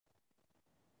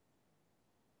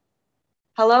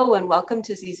Hello and welcome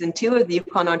to season 2 of the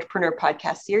Yukon Entrepreneur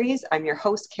podcast series. I'm your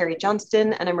host, Carrie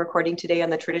Johnston, and I'm recording today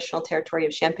on the traditional territory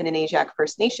of Champagne-Anahuac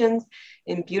First Nations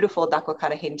in beautiful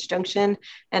Dakwakata-Haines Junction.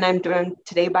 And I'm joined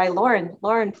today by Lauren.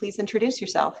 Lauren, please introduce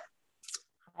yourself.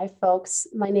 Hi, folks.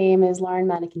 My name is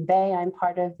Manekin Beille. I'm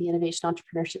part of the Innovation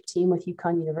Entrepreneurship team with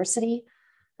Yukon University,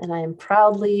 and I am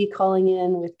proudly calling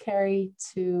in with Carrie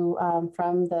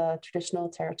from the traditional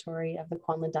territory of the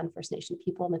Kwanlin First Nation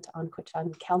people and the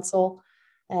Ta'anquechan Council.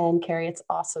 And Carrie, it's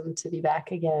awesome to be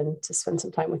back again to spend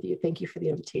some time with you. Thank you for the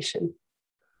invitation.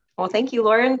 Well, thank you,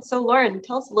 Lauren. So Lauren,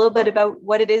 tell us a little bit about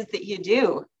what it is that you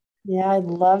do. Yeah, I'd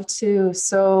love to.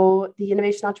 So the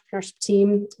Innovation Entrepreneurship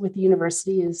team with the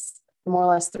university is more or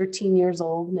less 13 years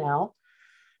old now.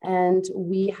 And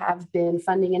we have been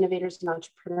funding innovators and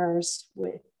entrepreneurs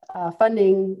with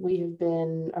funding. We've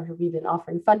been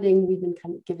offering funding. We've been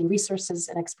kind of giving resources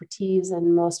and expertise.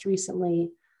 And most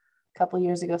recently, a couple of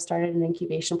years ago, started an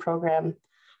incubation program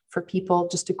for people,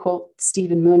 just to quote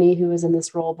Stephen Mooney, who was in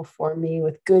this role before me,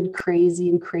 with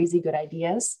crazy good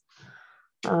ideas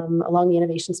along the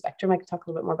innovation spectrum. I could talk a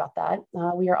little bit more about that.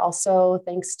 We are also,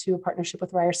 thanks to a partnership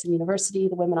with Ryerson University,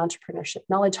 the Women Entrepreneurship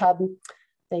Knowledge Hub,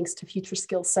 thanks to Future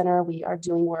Skills Center, we are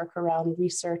doing work around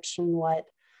research and what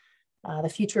the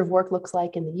future of work looks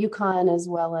like in the Yukon, as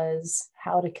well as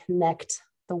how to connect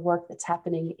the work that's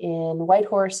happening in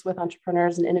Whitehorse with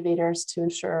entrepreneurs and innovators to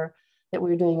ensure that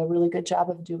we're doing a really good job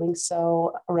of doing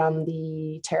so around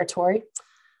the territory.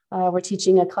 We're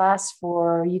teaching a class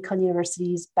for Yukon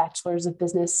University's Bachelor's of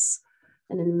Business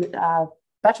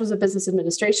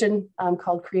Administration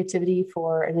called Creativity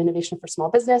for an Innovation for Small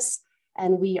Business.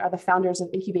 And we are the founders of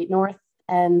Incubate North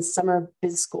and Summer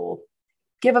Biz School.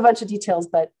 Give a bunch of details,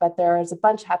 but there is a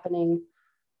bunch happening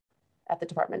at the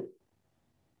department.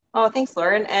 Oh, thanks,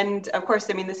 Lauren. And of course,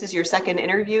 I mean, this is your second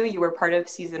interview. You were part of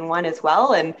season 1 as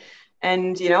well.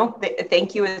 And you know,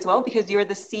 thank you as well, because you were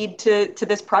the seed to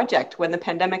this project. When the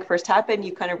pandemic first happened,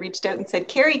 you kind of reached out and said,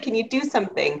 Carrie, can you do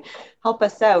something? Help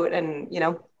us out. And, you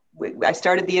know, I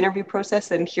started the interview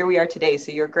process and here we are today.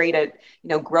 So you're great at, you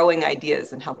know, growing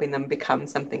ideas and helping them become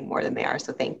something more than they are.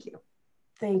 So thank you.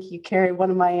 Thank you, Carrie.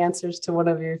 One of my answers to one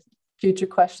of your future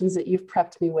questions that you've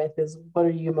prepped me with is, what are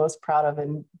you most proud of?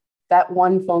 And that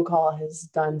one phone call has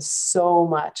done so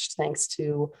much, thanks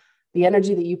to the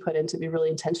energy that you put in to be really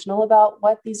intentional about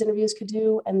what these interviews could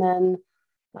do. And then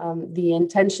the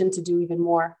intention to do even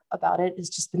more about it has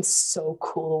just been so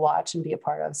cool to watch and be a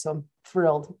part of. So I'm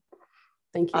thrilled.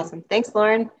 Thank you. Awesome. Thanks,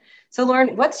 Lauren. So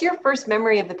Lauren, what's your first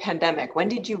memory of the pandemic? When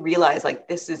did you realize like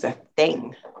this is a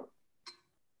thing?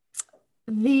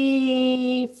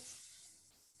 The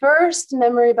first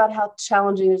memory about how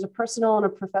challenging, there's a personal and a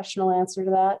professional answer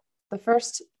to that. The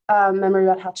first memory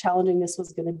about how challenging this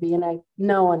was going to be, and I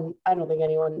don't think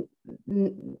anyone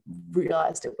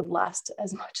realized it would last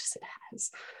as much as it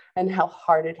has, and how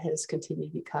hard it has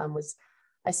continued to become, was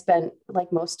I spent,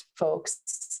 like most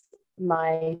folks,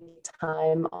 my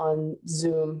time on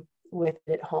Zoom with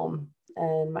it at home,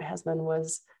 and my husband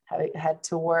had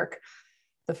to work.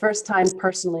 The first time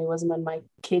personally was when my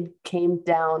kid came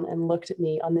down and looked at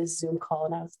me on this Zoom call,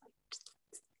 and I was like,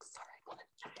 sorry.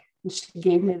 And she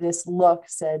gave me this look,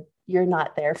 said, "You're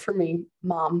not there for me,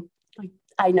 Mom. Like,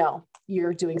 I know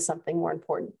you're doing something more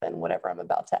important than whatever I'm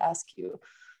about to ask you."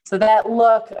 So that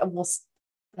look will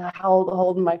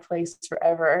hold in my place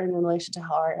forever in relation to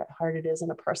how hard it is on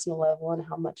a personal level and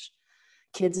how much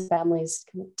kids and families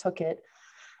took it.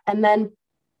 And then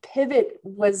Pivot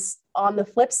was, on the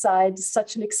flip side,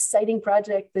 such an exciting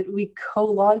project that we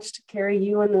co-launched, Carrie,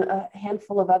 you and a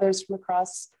handful of others from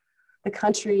across the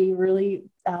country, really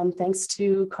thanks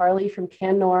to Carly from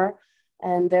Canor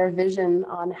and their vision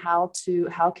on how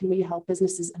can we help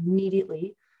businesses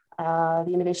immediately.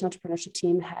 The Innovation Entrepreneurship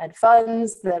team had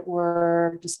funds that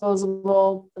were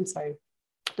disposable,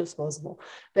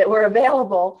 that were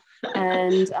available.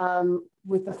 And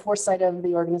with the foresight of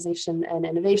the organization and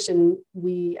innovation,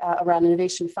 around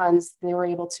innovation funds, they were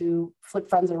able to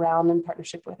flip funds around in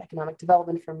partnership with economic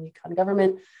development from Yukon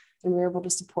government. And we were able to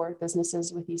support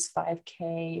businesses with these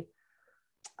 5K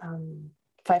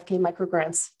micro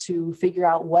grants to figure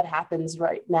out what happens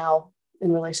right now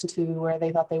in relation to where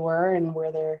they thought they were and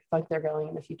where they're going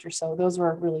in the future. So those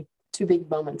were really two big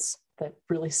moments that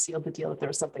really sealed the deal that there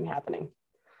was something happening.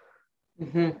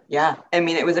 Mm-hmm. Yeah. I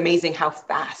mean, it was amazing how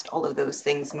fast all of those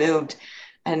things moved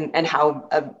and how,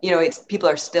 people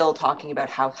are still talking about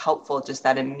how helpful just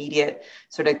that immediate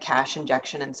sort of cash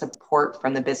injection and support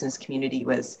from the business community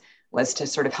was to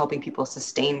sort of helping people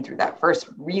sustain through that first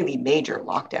really major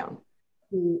lockdown.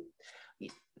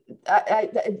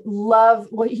 I love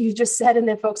what you just said, and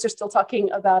that folks are still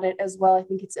talking about it as well. I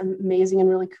think it's amazing, and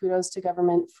really kudos to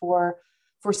government for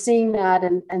seeing that,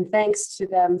 and thanks to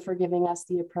them for giving us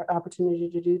the opportunity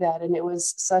to do that. And it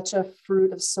was such a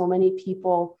fruit of so many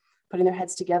people putting their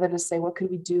heads together to say, what could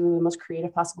we do, the most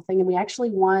creative possible thing? And we actually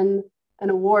won an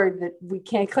award that we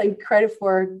can't claim credit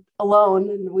for alone.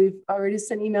 And we've already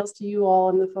sent emails to you all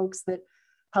and the folks that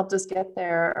helped us get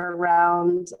there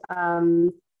around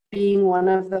being one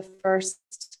of the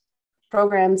first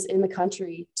programs in the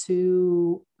country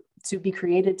to be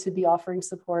created, to be offering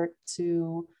support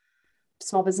to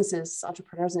small businesses,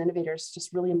 entrepreneurs, and innovators,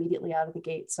 just really immediately out of the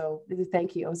gate. So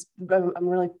thank you. I'm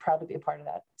really proud to be a part of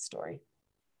that story.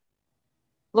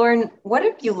 Lauren, what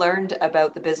have you learned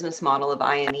about the business model of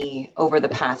I&E over the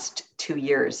past 2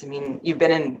 years? I mean, you've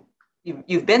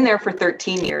been there for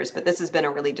 13 years, but this has been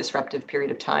a really disruptive period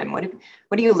of time. What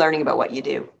are you learning about what you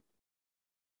do?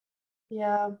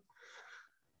 Yeah.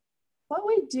 What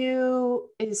we do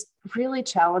is really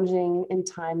challenging in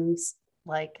times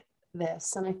like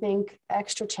this. And I think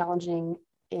extra challenging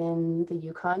in the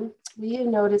Yukon. We are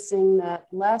noticing that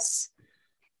less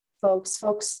folks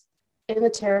in the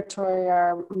territory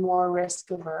are more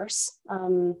risk averse.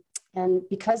 And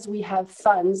because we have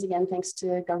funds, again, thanks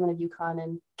to government of Yukon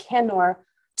and Canor,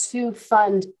 to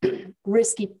fund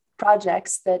risky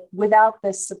projects that without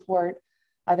this support,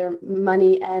 either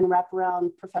money and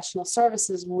wraparound professional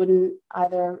services wouldn't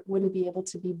be able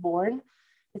to be born.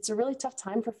 It's a really tough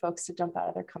time for folks to jump out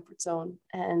of their comfort zone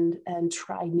and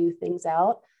try new things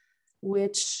out,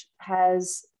 which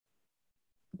has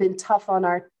been tough on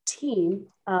our team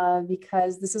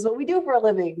because this is what we do for a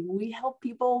living. We help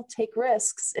people take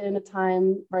risks in a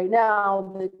time right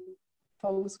now that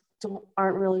folks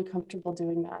aren't really comfortable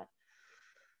doing that.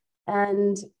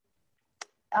 And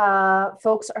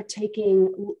folks are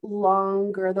taking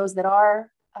longer, those that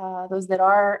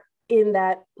are in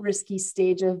that risky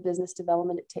stage of business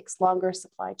development, it takes longer.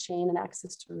 Supply chain and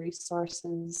access to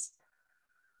resources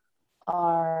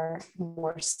are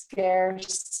more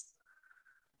scarce.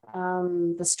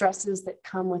 The stresses that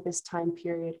come with this time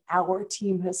period, our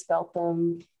team has felt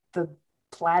them, the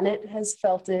planet has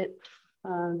felt it,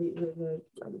 the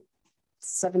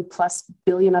 7+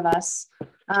 billion of us.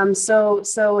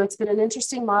 So it's been an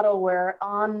interesting model where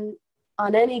on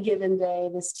any given day,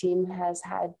 this team has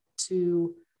had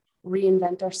to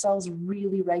reinvent ourselves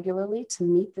really regularly to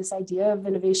meet this idea of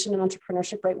innovation and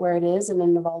entrepreneurship right where it is in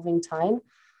an evolving time.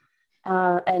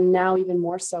 And now even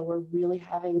more so, we're really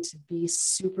having to be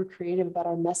super creative about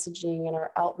our messaging and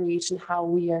our outreach and how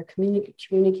we are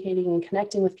communicating and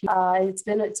connecting with people. It's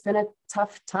been a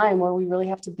tough time where we really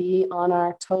have to be on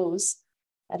our toes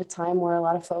at a time where a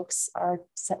lot of folks are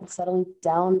settling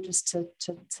down just to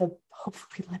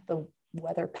hopefully let the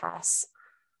weather pass.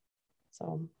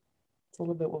 So it's a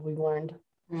little bit what we've learned.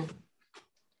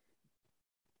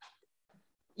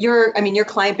 Your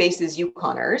client base is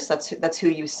Yukoners. That's who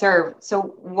you serve. So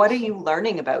what are you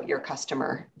learning about your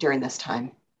customer during this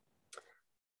time?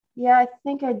 Yeah, I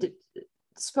think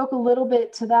spoke a little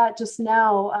bit to that just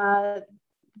now,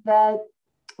 that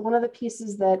one of the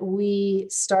pieces that we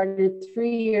started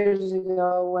 3 years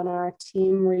ago when our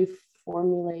team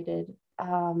reformulated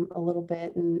a little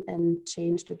bit and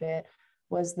changed a bit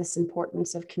was this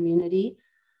importance of community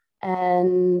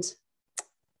and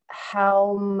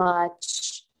how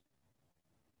much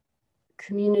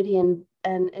community and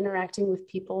interacting with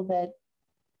people that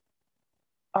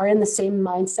are in the same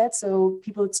mindset. So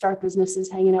people that start businesses,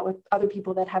 hanging out with other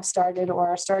people that have started or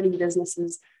are starting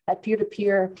businesses, that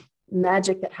peer-to-peer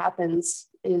magic that happens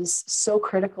is so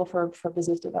critical for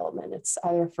business development. It's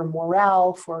either for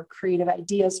morale, for creative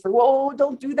ideas, for, whoa,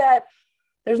 don't do that.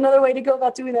 There's another way to go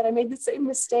about doing that. I made the same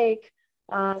mistake.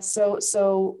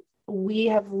 So we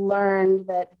have learned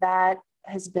that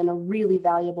has been a really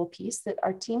valuable piece that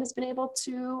our team has been able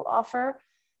to offer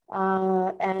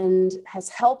and has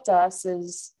helped us,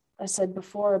 as I said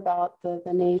before, about the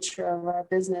nature of our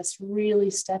business,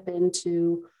 really step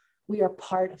into, we are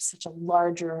part of such a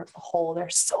larger whole.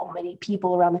 There's so many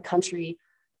people around the country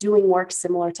doing work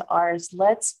similar to ours.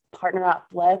 Let's partner up.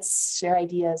 Let's share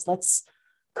ideas. Let's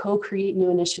co-create new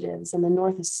initiatives. And the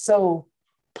North is so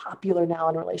popular now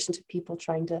in relation to people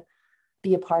trying to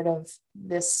be a part of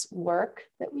this work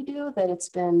that we do, that it's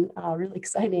been really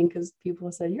exciting because people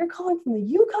have said, you're calling from the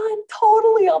Yukon?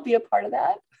 Totally, I'll be a part of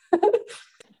that.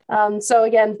 So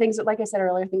again, things that, like I said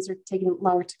earlier, things are taking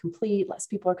longer to complete, less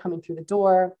people are coming through the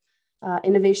door.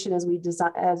 Innovation as we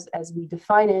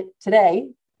define it today,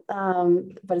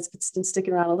 but it's been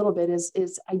sticking around a little bit,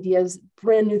 is ideas,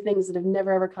 brand new things that have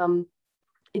never ever come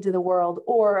into the world,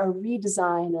 or a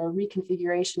redesign or a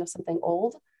reconfiguration of something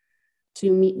old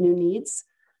to meet new needs.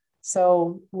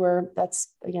 So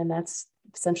that's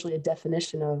essentially a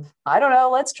definition of, I don't know,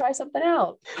 let's try something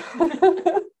out.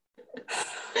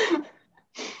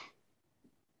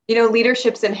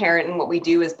 Leadership's inherent in what we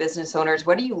do as business owners.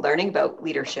 What are you learning about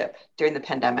leadership during the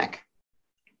pandemic?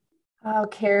 Oh,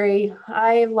 Carrie,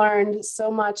 I learned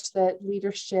so much that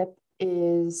leadership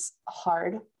is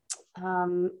hard.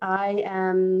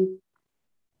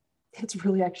 It's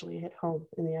really actually hit home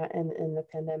in the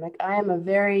pandemic. I am a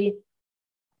very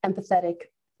empathetic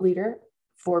leader,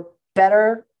 for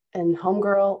better and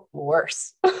homegirl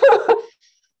worse.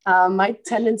 My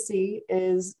tendency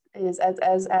is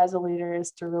as a leader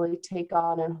is to really take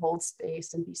on and hold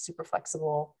space and be super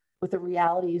flexible with the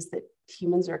realities that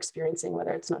humans are experiencing,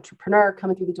 whether it's an entrepreneur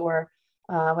coming through the door,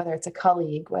 whether it's a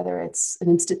colleague, whether it's an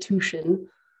institution.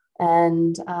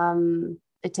 And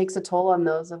it takes a toll on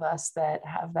those of us that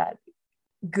have that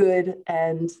good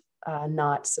and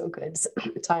not so good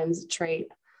times trait.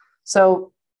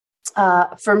 So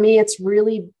for me, it's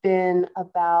really been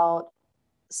about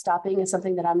stopping is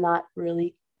something that I'm not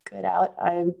really good at.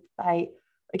 I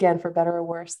again, for better or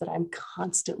worse, that I'm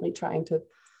constantly trying to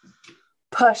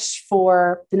push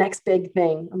for the next big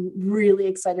thing. I'm really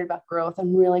excited about growth.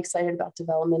 I'm really excited about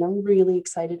development. I'm really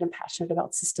excited and passionate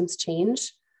about systems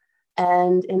change.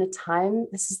 And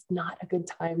this is not a good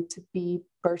time to be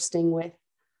bursting with,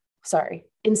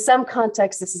 in some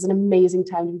contexts, this is an amazing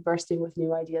time to be bursting with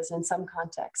new ideas. And in some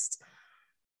contexts,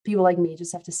 people like me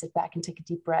just have to sit back and take a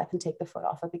deep breath and take the foot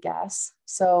off of the gas.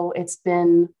 So it's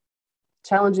been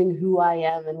challenging who I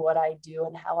am and what I do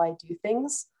and how I do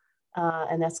things.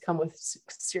 And that's come with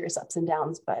serious ups and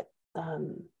downs, but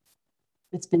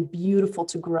it's been beautiful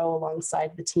to grow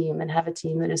alongside the team and have a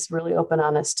team that is really open,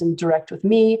 honest, and direct with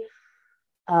me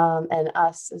and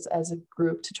us as a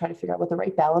group to try to figure out what the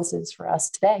right balance is for us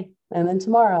today and then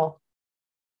tomorrow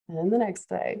and then the next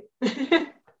day.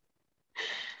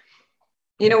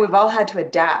 We've all had to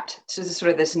adapt to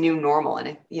sort of this new normal,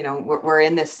 and we're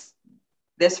in this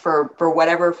for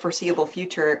whatever foreseeable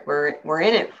future we're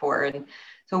in it for. And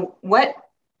so, what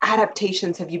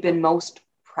adaptations have you been most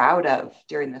proud of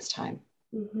during this time?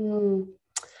 Mm-hmm.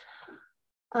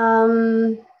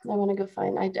 I want to go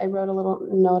find. I wrote a little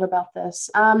note about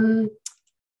this. I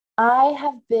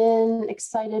have been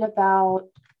excited about.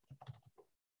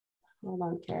 Hold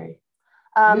on, Carrie.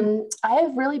 I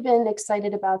have really been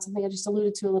excited about something I just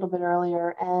alluded to a little bit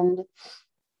earlier, and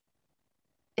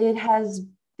it has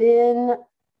been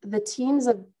the team's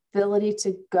ability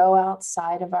to go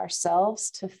outside of ourselves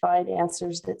to find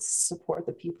answers that support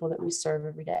the people that we serve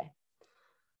every day.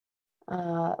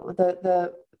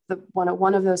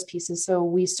 One of those pieces. So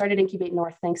we started Incubate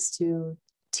North thanks to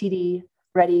TD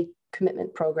Ready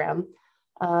Commitment Program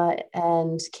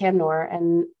and CamNor,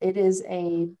 and it is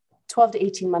a 12 to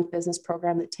 18 month business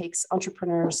program that takes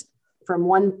entrepreneurs from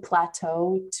one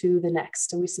plateau to the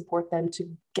next, and we support them to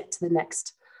get to the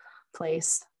next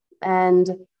place. And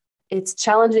it's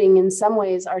challenging in some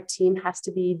ways. Our team has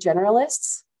to be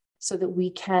generalists so that we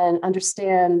can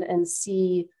understand and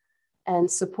see and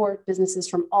support businesses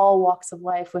from all walks of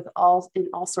life in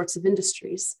all sorts of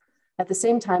industries. At the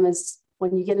same time, as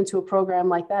when you get into a program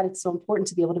like that, it's so important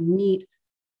to be able to meet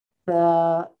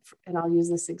and I'll use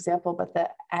this example, but the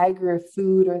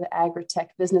agri-food or the agri-tech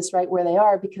business right where they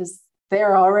are, because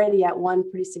they're already at one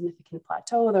pretty significant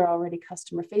plateau. They're already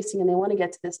customer facing and they want to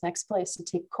get to this next place. So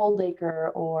take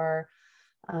Coldacre or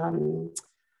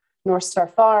North Star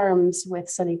Farms with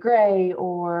Sunny Gray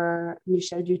or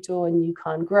Michel Duto and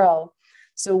Yukon Grow.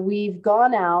 So we've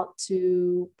gone out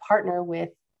to partner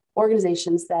with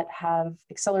organizations that have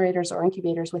accelerators or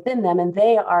incubators within them, and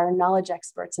they are knowledge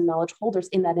experts and knowledge holders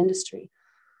in that industry.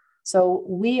 So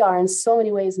we are in so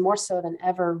many ways, more so than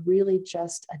ever, really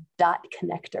just a dot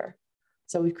connector.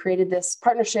 So we've created this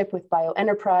partnership with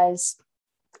BioEnterprise,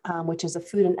 which is a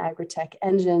food and agri-tech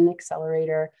engine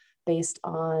accelerator based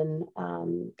on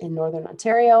in Northern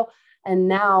Ontario. And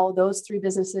now those three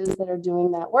businesses that are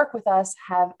doing that work with us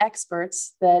have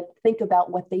experts that think about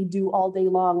what they do all day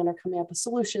long and are coming up with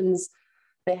solutions.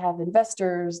 They have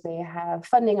investors, they have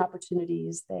funding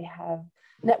opportunities, they have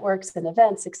networks and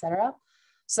events, et cetera.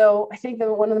 So I think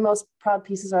that one of the most proud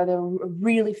pieces are that I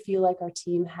really feel like our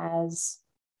team has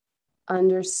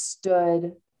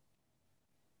understood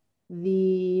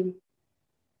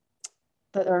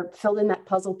or filled in that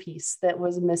puzzle piece that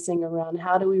was missing around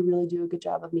how do we really do a good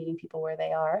job of meeting people where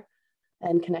they are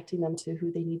and connecting them to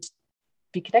who they need to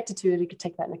be connected to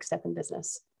take that next step in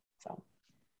business. So,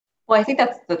 well, I think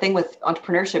that's the thing with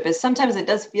entrepreneurship is sometimes it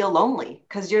does feel lonely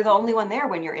because you're the only one there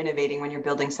when you're innovating, when you're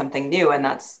building something new. And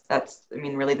that's, I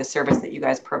mean, really the service that you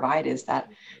guys provide is that,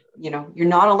 you're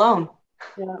not alone.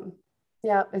 Yeah.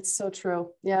 Yeah. It's so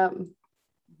true. Yeah.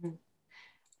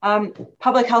 Mhm.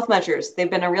 Public health measures, they've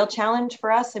been a real challenge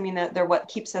for us. I mean, they're what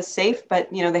keeps us safe, but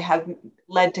they have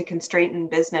led to constraint in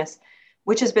business.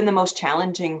 Which has been the most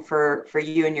challenging for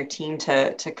you and your team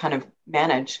to kind of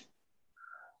manage?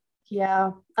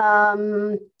 Yeah.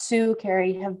 Two,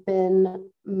 Carrie, have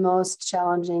been most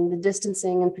challenging. The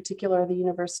distancing, in particular, the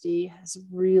university has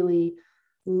really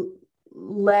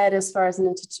led as far as an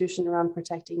institution around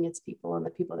protecting its people and the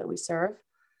people that we serve.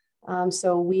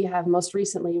 So we have most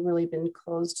recently really been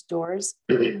closed doors,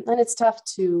 and it's tough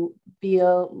to be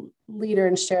a leader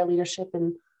and share leadership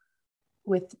and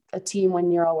with a team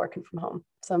when you're all working from home.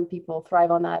 Some people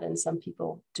thrive on that, and some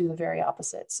people do the very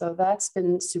opposite. So that's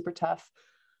been super tough.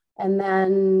 And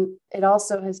then it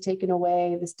also has taken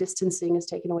away, this distancing has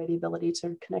taken away the ability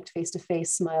to connect face to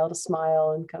face, smile to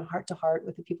smile, and kind of heart to heart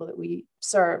with the people that we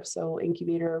serve. So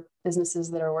incubator businesses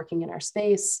that are working in our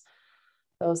space,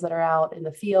 those that are out in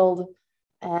the field,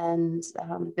 and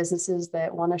businesses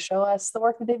that want to show us the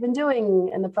work that they've been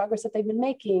doing and the progress that they've been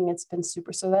making. It's been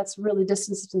super. So that's really,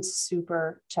 distance has been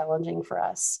super challenging for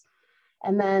us.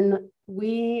 And then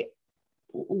we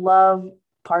love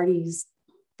parties.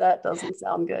 That doesn't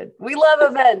sound good. We love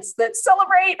events that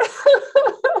celebrate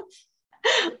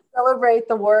celebrate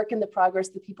the work and the progress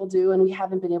that people do, and we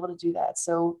haven't been able to do that.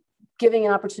 So giving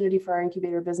an opportunity for our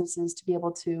incubator businesses to be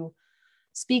able to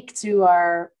speak to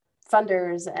our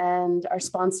funders and our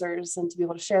sponsors and to be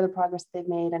able to share the progress that they've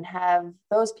made and have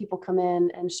those people come in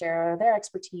and share their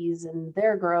expertise and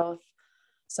their growth.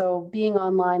 So being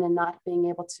online and not being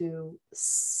able to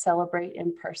celebrate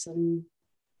in person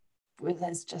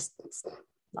has just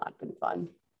not been fun.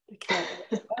 I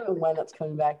don't know when that's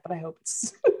coming back, but I hope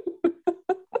it's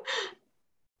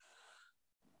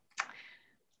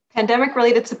Pandemic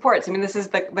related supports. I mean, this is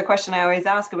the question I always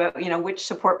ask about, which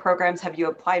support programs have you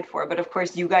applied for? But of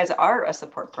course, you guys are a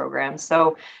support program.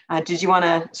 So did you want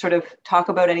to sort of talk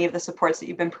about any of the supports that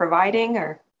you've been providing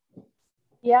or?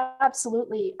 Yeah,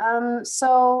 absolutely.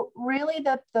 So really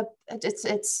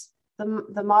it's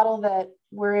the model that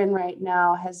we're in right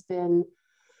now has been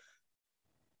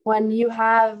when you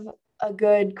have a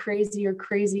good,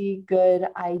 crazy good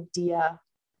idea,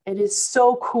 it is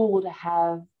so cool to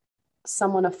have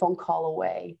someone a phone call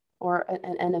away or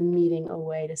and a meeting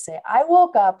away to say, I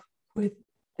woke up with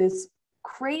this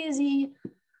crazy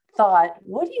thought.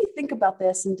 What do you think about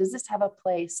this? And does this have a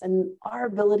place? And our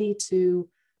ability to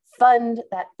fund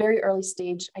that very early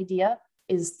stage idea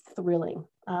is thrilling.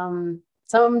 Some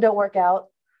of them don't work out.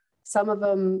 Some of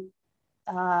them,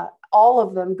 all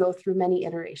of them go through many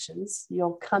iterations.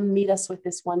 You'll come meet us with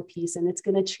this one piece and it's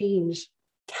going to change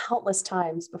countless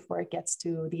times before it gets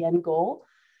to the end goal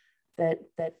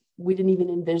that we didn't even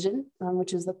envision,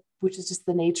 which is just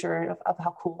the nature of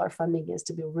how cool our funding is,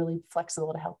 to be really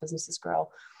flexible to help businesses grow.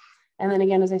 And then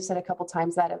again, as I've said a couple of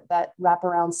times, that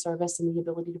wraparound service and the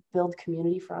ability to build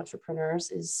community for entrepreneurs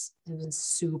has been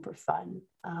super fun.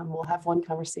 We'll have one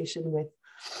conversation with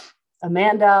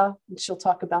Amanda, and she'll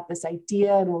talk about this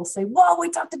idea, and we'll say, "Whoa, we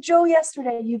talked to Joe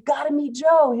yesterday. You've got to meet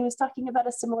Joe. He was talking about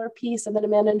a similar piece." And then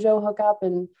Amanda and Joe hook up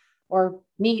or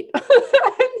meet.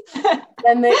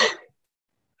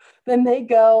 then they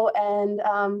go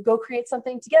and go create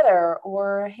something together.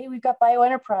 Or, hey, we've got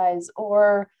bioenterprise,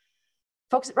 or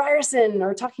folks at Ryerson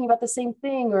are talking about the same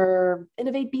thing, or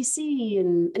Innovate BC.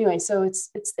 And anyway, so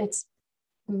it's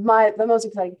the most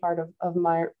exciting part of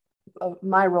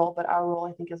my role, but our role,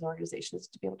 I think, as an organization is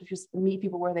to be able to just meet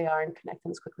people where they are and connect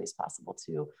them as quickly as possible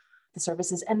to the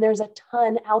services. And there's a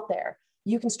ton out there.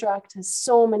 Yukonstruct has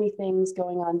so many things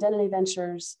going on. Denene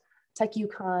Ventures, Tech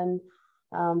Yukon,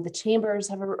 the chambers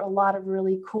have a lot of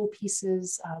really cool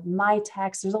pieces.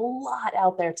 MyTax, there's a lot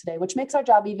out there today, which makes our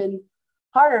job even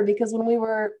harder, because when we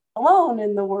were alone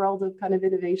in the world of kind of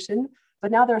innovation,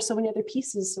 but now there are so many other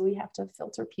pieces, so we have to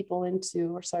filter people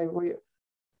into,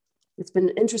 it's been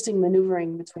interesting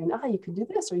maneuvering between, you could do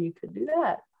this or you could do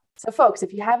that. So folks,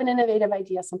 if you have an innovative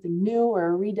idea, something new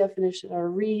or a redefinition or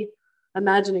a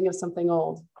reimagining of something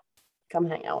old, come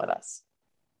hang out with us.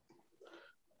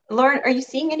 Lauren, are you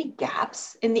seeing any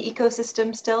gaps in the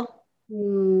ecosystem still?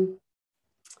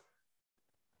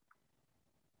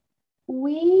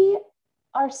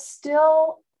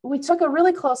 We took a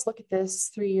really close look at this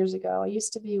 3 years ago. I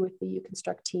used to be with the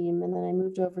Yukonstruct team, and then I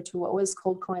moved over to what was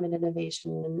called Climate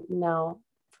Innovation, and now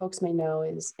folks may know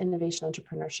is Innovation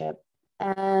Entrepreneurship.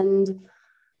 And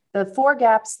the 4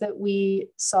 gaps that we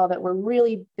saw that were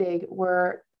really big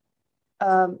were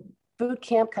boot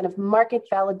camp kind of market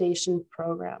validation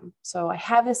program. So I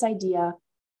have this idea.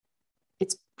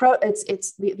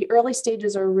 The early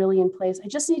stages are really in place. I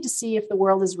just need to see if the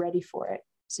world is ready for it.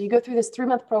 So you go through this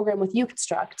 3-month program with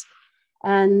UConstruct,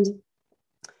 and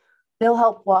they'll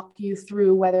help walk you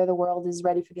through whether the world is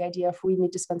ready for the idea, if we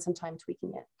need to spend some time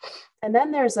tweaking it. And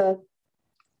then there's a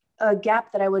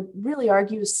gap that I would really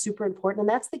argue is super important. And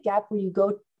that's the gap where you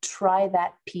go try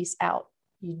that piece out.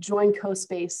 You join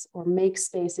CoSpace or make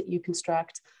space at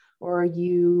UConstruct, or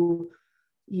you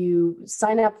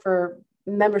sign up for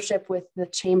membership with the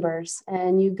chambers,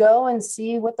 and you go and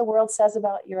see what the world says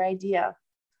about your idea.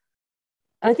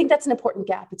 And I think that's an important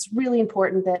gap. It's really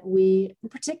important that we, in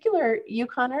particular,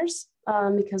 Yukoners,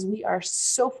 because we are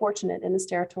so fortunate in this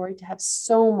territory to have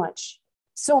so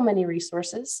many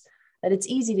resources, that it's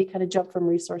easy to kind of jump from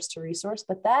resource to resource,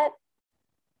 but that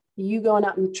you going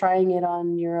out and trying it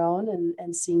on your own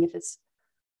and seeing if it's,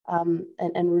 and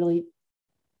really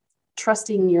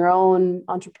trusting your own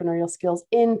entrepreneurial skills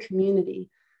in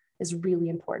community is really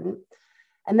important.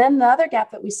 And then the other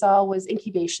gap that we saw was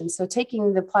incubation. So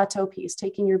taking the plateau piece,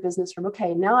 taking your business from,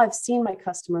 okay, now I've seen my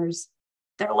customers,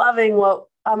 they're loving what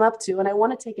I'm up to, and I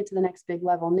want to take it to the next big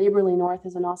level. Neighborly North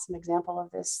is an awesome example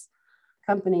of this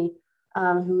company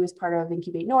who is part of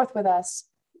Incubate North with us.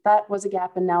 That was a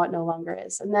gap, and now it no longer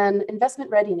is. And then investment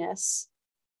readiness,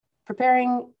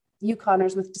 preparing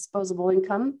Yukoners with disposable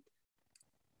income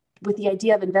with the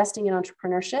idea of investing in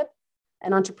entrepreneurship,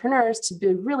 and entrepreneurs to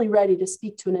be really ready to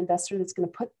speak to an investor that's going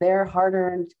to put their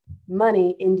hard-earned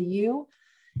money into you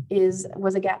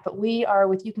was a gap. But we are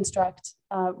with UConstruct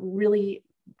really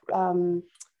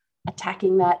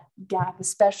attacking that gap,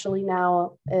 especially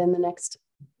now in the next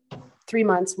 3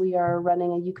 months. We are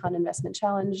running a Yukon Investment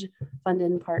Challenge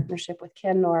funded in partnership with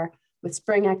Canor, with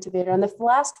Spring Activator. And the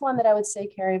last one that I would say,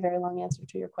 Carrie, a very long answer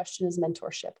to your question, is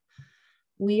mentorship.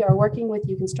 We are working with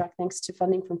UConstruct, thanks to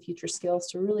funding from Future Skills,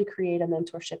 to really create a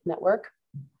mentorship network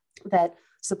that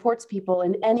supports people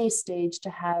in any stage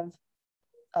to have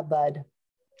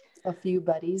a few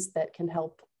buddies that can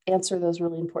help answer those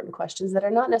really important questions that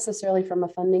are not necessarily from a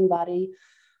funding body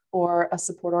or a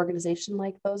support organization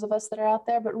like those of us that are out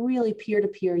there, but really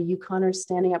peer-to-peer Yukoners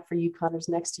standing up for Yukoners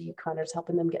next to Yukoners,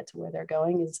 helping them get to where they're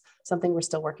going, is something we're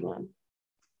still working on.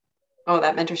 Oh,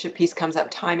 that mentorship piece comes up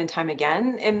time and time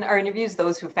again in our interviews,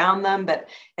 those who found them, but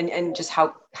and just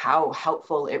how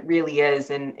helpful it really is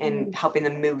in helping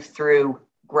them move through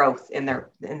growth in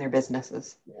their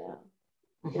businesses. Yeah.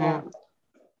 Mm-hmm.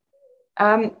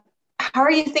 Yeah. How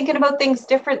are you thinking about things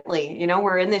differently? You know,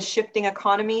 we're in this shifting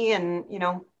economy, and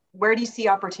where do you see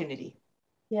opportunity?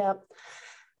 Yeah.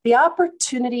 The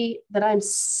opportunity that I'm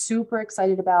super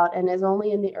excited about, and is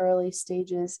only in the early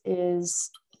stages,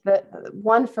 is the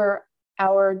one for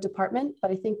our department,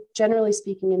 but I think generally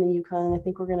speaking in the Yukon, and I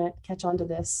think we're going to catch on to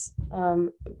this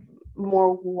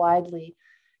more widely,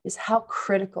 is how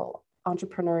critical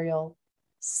entrepreneurial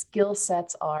skill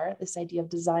sets are. This idea of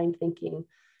design thinking,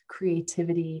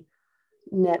 creativity,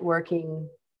 networking,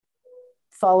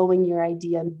 following your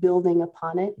idea and building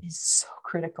upon it is so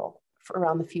critical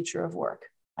around the future of work.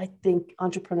 I think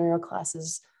entrepreneurial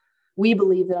classes, we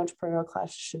believe that entrepreneurial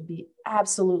classes should be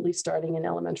absolutely starting in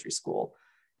elementary school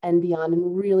and beyond,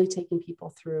 and really taking people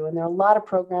through. And there are a lot of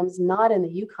programs not in the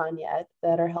Yukon yet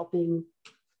that are helping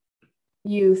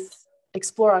youth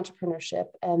explore entrepreneurship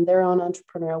and their own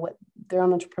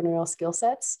entrepreneurial skill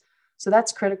sets. So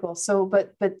that's critical. So,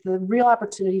 but the real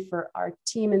opportunity for our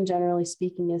team, and generally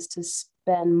speaking, is to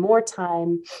spend more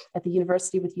time at the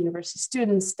university with university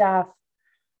students, staff,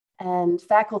 and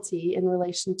faculty in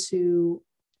relation to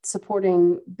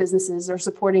supporting businesses, or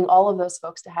supporting all of those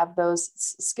folks to have those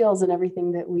skills in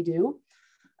everything that we do.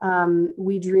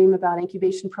 We dream about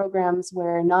incubation programs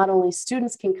where not only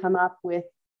students can come up with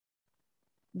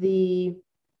the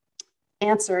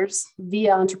answers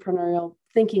via entrepreneurial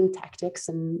thinking tactics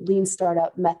and lean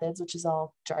startup methods, which is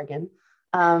all jargon,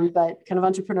 but kind of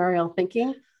entrepreneurial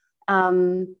thinking,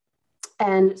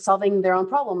 and solving their own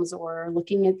problems, or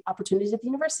looking at opportunities at the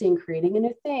university and creating a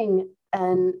new thing.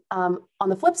 And on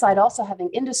the flip side, also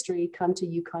having industry come to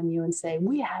YukonU and say,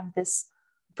 we have this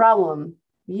problem,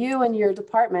 you and your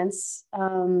departments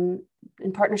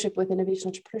in partnership with Innovation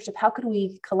Entrepreneurship, how could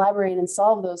we collaborate and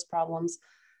solve those problems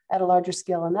at a larger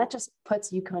scale? And that just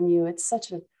puts YukonU, it's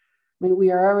such a,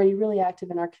 we are already really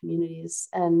active in our communities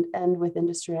and with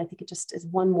industry. I think it just is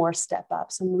one more step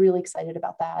up. So I'm really excited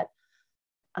about that.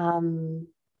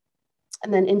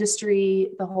 And then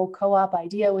industry, the whole co-op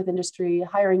idea with industry,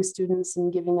 hiring students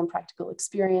and giving them practical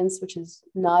experience, which is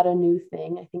not a new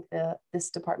thing. I think this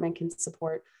department can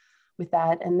support with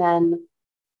that. And then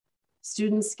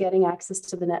students getting access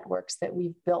to the networks that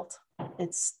we've built.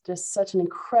 It's just such an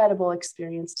incredible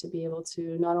experience to be able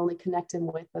to not only connect them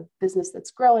with a business that's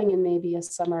growing and maybe a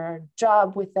summer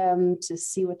job with them to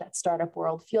see what that startup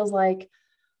world feels like,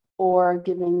 or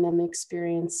giving them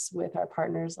experience with our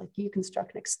partners like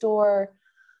Construct next door.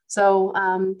 So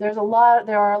there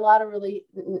are a lot of really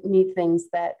neat things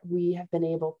that we have been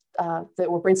able,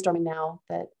 that we're brainstorming now,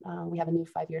 that we have a new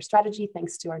 5-year strategy,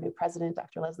 thanks to our new president,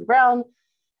 Dr. Leslie Brown,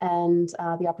 and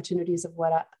the opportunities of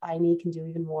what INE can do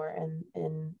even more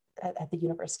at the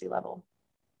university level.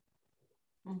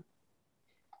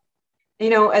 You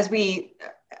know, as we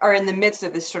are in the midst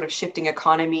of this sort of shifting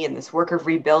economy and this work of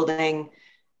rebuilding,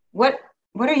 what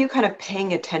are you kind of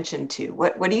paying attention to?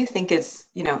 What do you think is,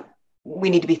 you know, we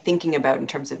need to be thinking about in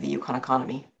terms of the Yukon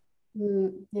economy?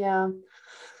 Yeah.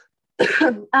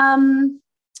 I'm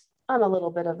a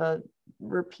little bit of a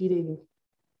repeating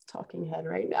talking head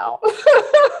right now because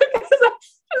I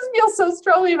just feel so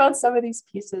strongly about some of these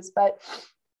pieces, but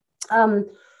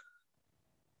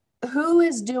who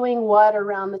is doing what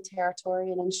around the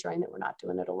territory and ensuring that we're not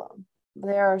doing it alone?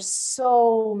 There are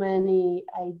so many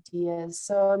ideas.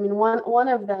 So, I mean, one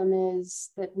of them is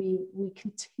that we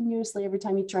continuously, every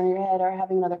time you turn your head, are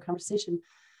having another conversation,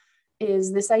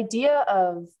 is this idea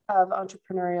of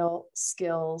entrepreneurial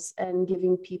skills and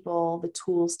giving people the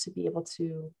tools to be able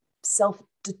to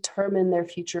self-determine their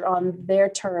future on their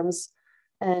terms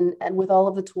and with all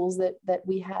of the tools that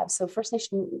we have. So First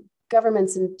Nation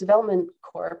governments and development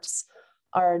corps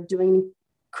are doing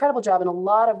incredible job and a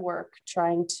lot of work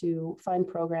trying to find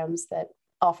programs that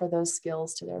offer those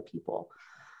skills to their people,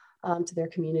 to their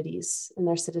communities and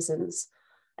their citizens.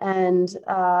 And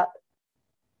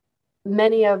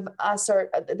many of us are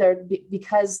there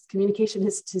because communication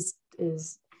is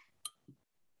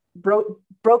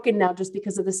broken now, just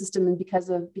because of the system and because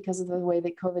of the way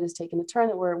that COVID has taken a turn,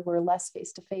 that we're less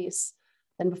face to face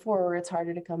than before, where it's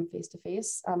harder to come face to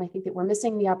face. I think that we're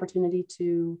missing the opportunity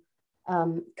to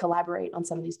collaborate on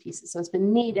some of these pieces. So it's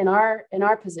been neat in our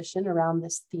position around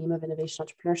this theme of innovation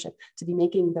entrepreneurship to be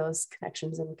making those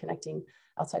connections and connecting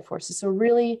outside forces. So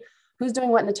really, who's doing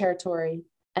what in the territory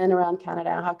and around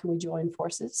Canada? How can we join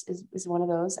forces is one of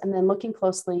those. And then looking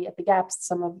closely at the gaps,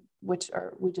 some of which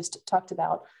we just talked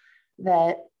about,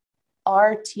 that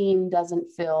our team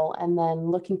doesn't fill, and then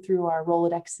looking through our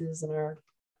Rolodexes and our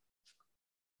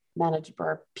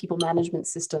people management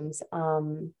systems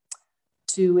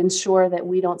to ensure that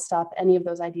we don't stop any of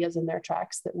those ideas in their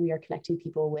tracks, that we are connecting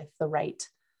people with the right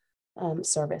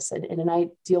service. And in an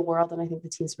ideal world, and I think the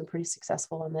team's been pretty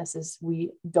successful on this, is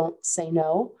we don't say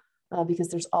no because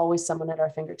there's always someone at our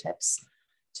fingertips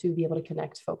to be able to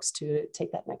connect folks to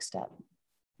take that next step.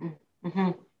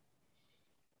 Mm-hmm.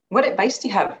 What advice do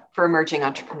you have for emerging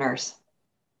entrepreneurs?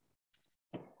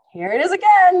 Here it is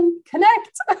again,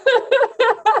 connect.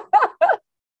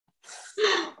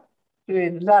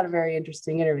 Not a very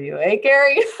interesting interview, eh,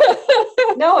 Carrie?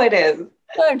 No, it is.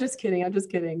 I'm just kidding.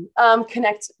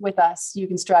 Connect with us.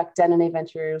 Construct, Denene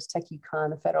Ventures, Tech Yukon,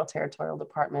 the federal territorial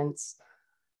departments,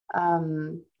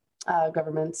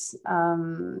 governments,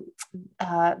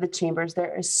 the chambers.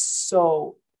 There is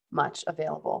so much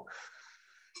available.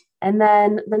 And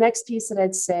then the next piece that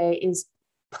I'd say is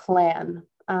plan.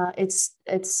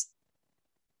 It's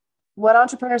what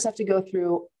entrepreneurs have to go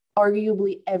through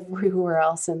arguably everywhere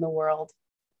else in the world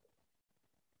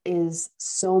is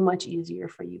so much easier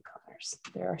for Yukoners.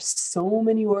 There are so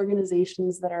many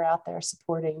organizations that are out there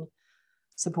supporting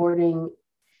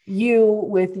you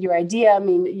with your idea. I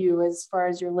mean, you, as far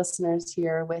as your listeners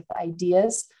here, with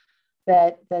ideas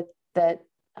that it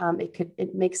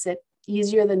makes it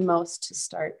easier than most to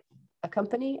start a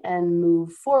company and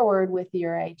move forward with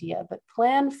your idea, but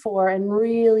plan for and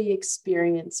really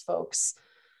experience, folks,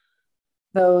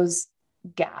 those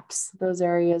gaps, those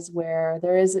areas where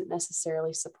there isn't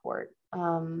necessarily support,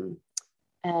 and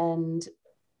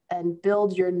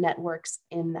build your networks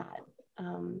in that.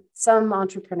 Some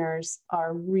entrepreneurs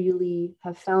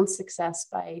have found success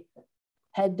by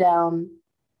head down,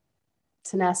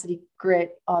 tenacity,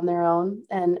 grit on their own,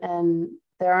 and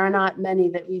there are not many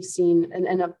that we've seen,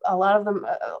 and a lot of them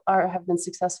have been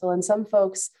successful, and some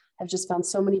folks have just found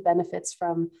so many benefits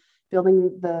from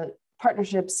building the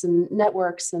partnerships and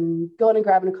networks and going and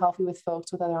grabbing a coffee with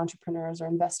folks, with other entrepreneurs or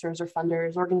investors or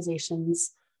funders,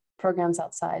 organizations, programs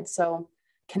outside. So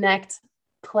connect,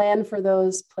 plan for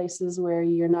those places where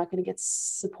you're not going to get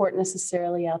support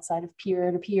necessarily outside of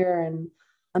peer-to-peer, and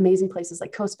amazing places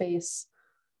like CoSpace,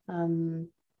 and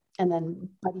then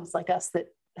buddies like us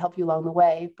that help you along the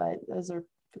way. But those are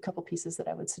a couple pieces that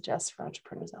I would suggest for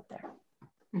entrepreneurs out there.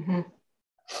 Mm-hmm.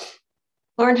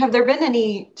 Lauren, have there been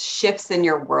any shifts in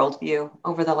your worldview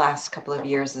over the last couple of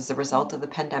years as a result of the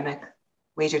pandemic?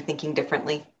 Ways you're thinking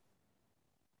differently?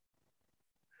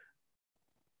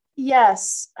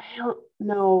 Yes. I don't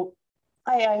know.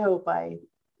 I hope I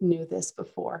knew this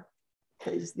before.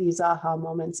 these aha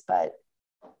moments, but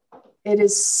it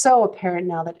is so apparent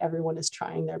now that everyone is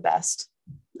trying their best.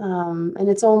 And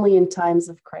it's only in times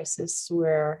of crisis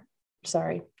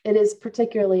it is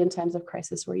particularly in times of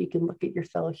crisis where you can look at your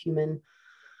fellow human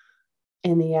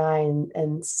in the eye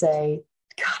and say,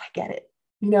 God, I get it.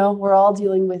 We're all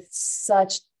dealing with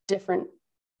such different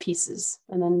pieces,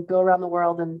 and then go around the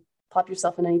world and plop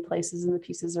yourself in any places, and the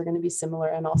pieces are going to be similar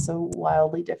and also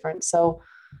wildly different. So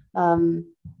I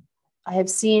have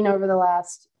seen over the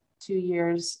last 2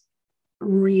 years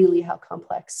really how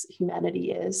complex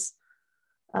humanity is.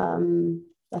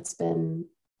 That's been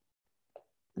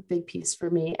a big piece for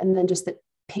me. And then just that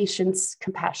patience,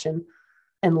 compassion,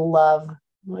 and love.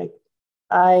 Like,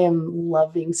 I am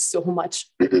loving so much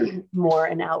more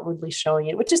and outwardly showing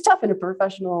it, which is tough in a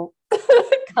professional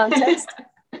context.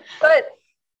 But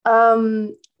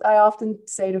I often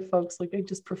say to folks, like, I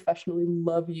just professionally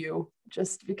love you,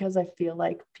 just because I feel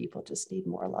like people just need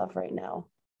more love right now.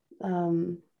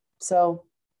 So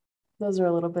those are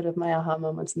a little bit of my aha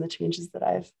moments and the changes that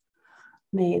I've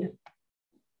made.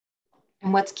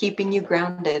 And what's keeping you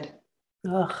grounded?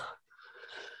 Ugh.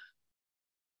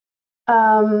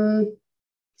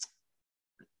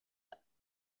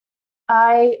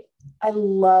 I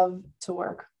love to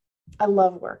work. I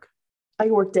love work.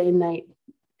 I work day and night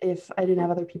if I didn't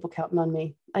have other people counting on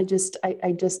me. I just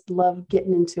love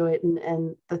getting into it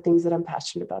and the things that I'm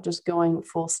passionate about, just going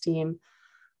full steam.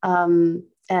 And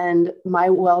my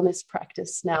wellness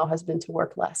practice now has been to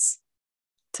work less,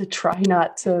 to try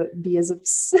not to be as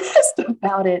obsessed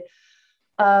about it,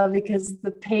 because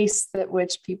the pace at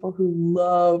which people who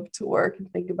love to work and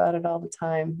think about it all the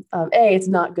time, it's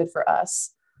not good for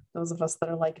us, those of us that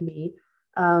are like me,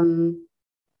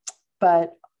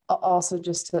 but also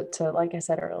just to, like I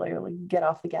said earlier, like, get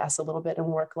off the gas a little bit and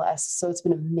work less. So it's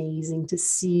been amazing to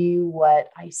see what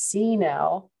I see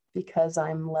now, because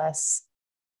I'm less,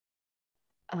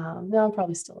 no, I'm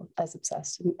probably still as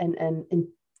obsessed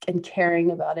and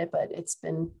caring about it, but it's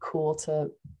been cool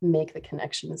to make the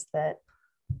connections that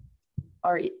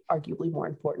are arguably more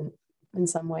important in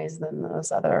some ways than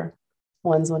those other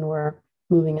ones when we're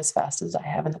moving as fast as I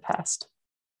have in the past.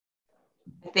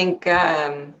 I think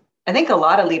a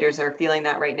lot of leaders are feeling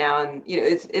that right now, and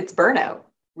it's burnout.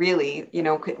 Really,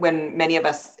 when many of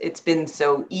us, it's been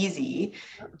so easy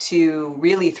to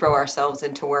really throw ourselves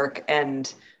into work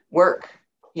and work,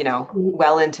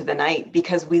 well into the night,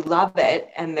 because we love it,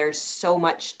 and there's so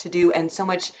much to do and so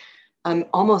much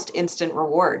almost instant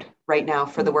reward right now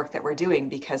for the work that we're doing,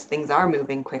 because things are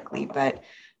moving quickly. But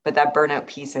that burnout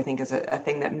piece, I think, is a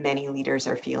thing that many leaders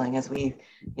are feeling as we,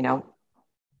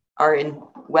 are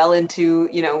into,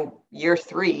 year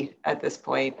 3 at this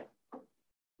point.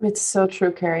 It's so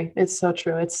true, Carrie. It's so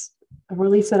true. It's a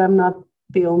relief that I'm not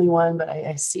the only one, but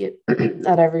I see it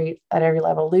at every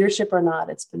level, leadership or not.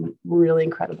 It's been really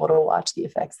incredible to watch the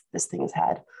effects that this thing has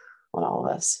had on all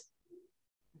of us.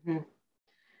 Mm-hmm.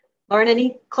 Lauren,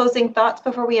 any closing thoughts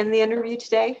before we end the interview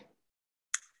today?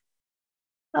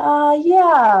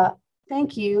 Yeah.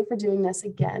 Thank you for doing this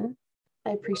again.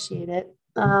 I appreciate it.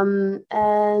 And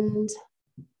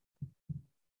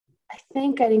I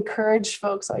think I'd encourage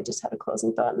folks. So I just had a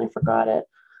closing thought and I forgot it.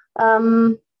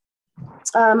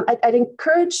 I'd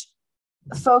encourage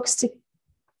folks to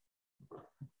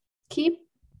keep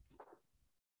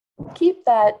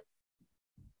that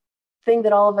thing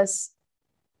that all of us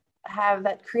have,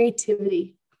 that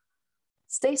creativity.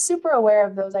 Stay super aware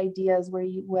of those ideas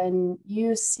when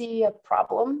you see a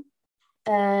problem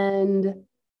and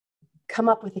come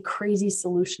up with a crazy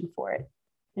solution for it.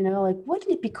 Like,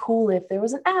 wouldn't it be cool if there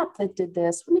was an app that did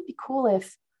this? Wouldn't it be cool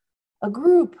if a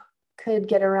group could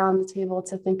get around the table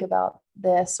to think about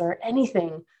this or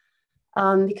anything?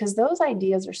 Because those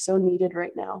ideas are so needed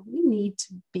right now. We need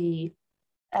to be,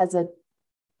 as a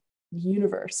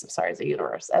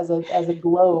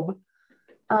globe,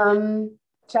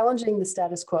 challenging the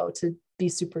status quo, to be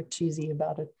super cheesy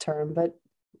about a term. But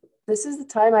this is the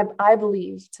time, I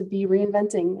believe, to be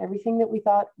reinventing everything that we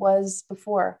thought was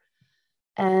before,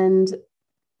 and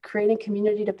creating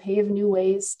community to pave new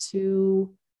ways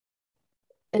to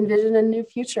envision a new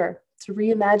future, to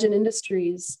reimagine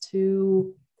industries,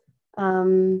 to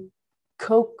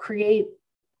co-create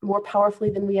more powerfully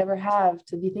than we ever have,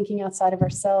 to be thinking outside of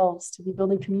ourselves, to be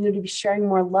building community, to be sharing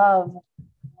more love.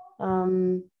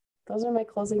 Those are my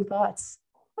closing thoughts,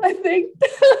 I think.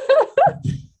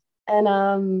 And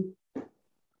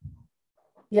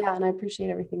and I appreciate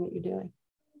everything that you're doing.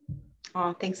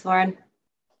 Oh, thanks, Lauren.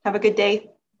 Have a good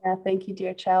day. Yeah, thank you,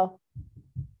 dear. Ciao.